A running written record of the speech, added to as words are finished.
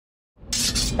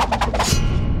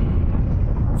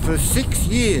For 6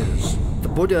 years, the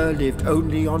Buddha lived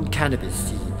only on cannabis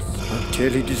seeds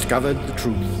until he discovered the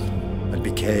truth and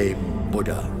became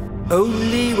Buddha.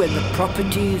 Only when the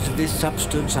properties of this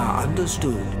substance are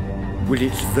understood will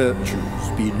its virtues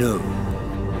be known.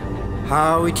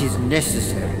 How it is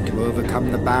necessary to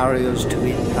overcome the barriers to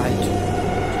enlightenment.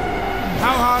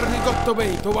 How hard he got to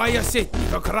be to why you sit,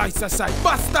 for Christ's sake.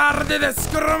 Bastard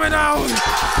discriminal!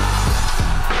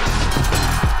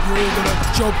 You got a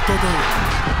job to do.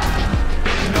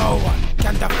 No one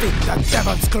can defeat the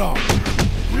devil's claw.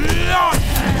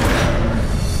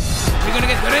 We're gonna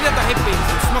get rid of the hippies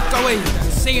and smoke the weed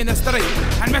and sing in the street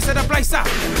and mess the place up.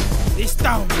 This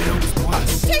town belongs to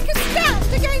us. Take a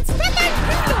stand against fellow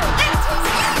criminal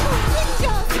anti-evil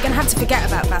ninjas! You're gonna have to forget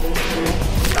about that.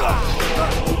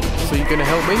 So you're gonna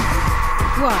help me?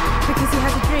 Why? Because he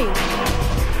has a dream?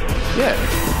 Yeah.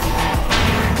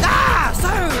 Ah! So,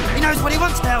 he knows what he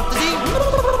wants now, does he?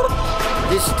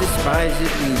 This despised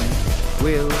weed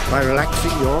will, by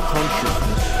relaxing your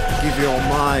consciousness, give your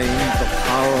mind the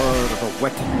power of a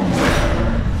weapon.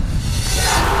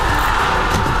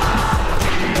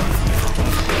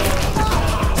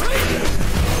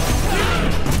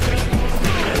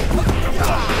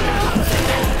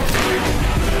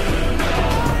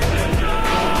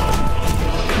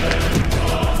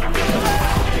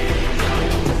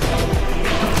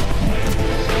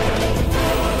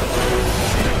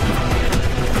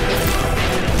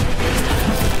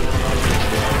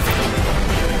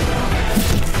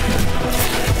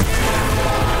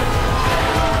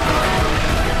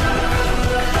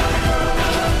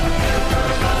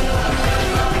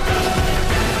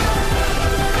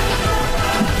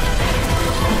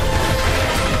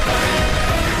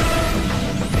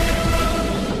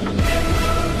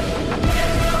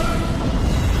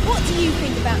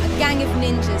 Gang of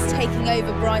ninjas taking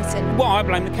over Brighton. Well, I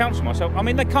blame the council myself. I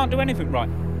mean, they can't do anything right.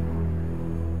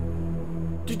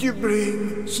 Did you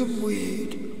bring some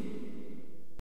weed?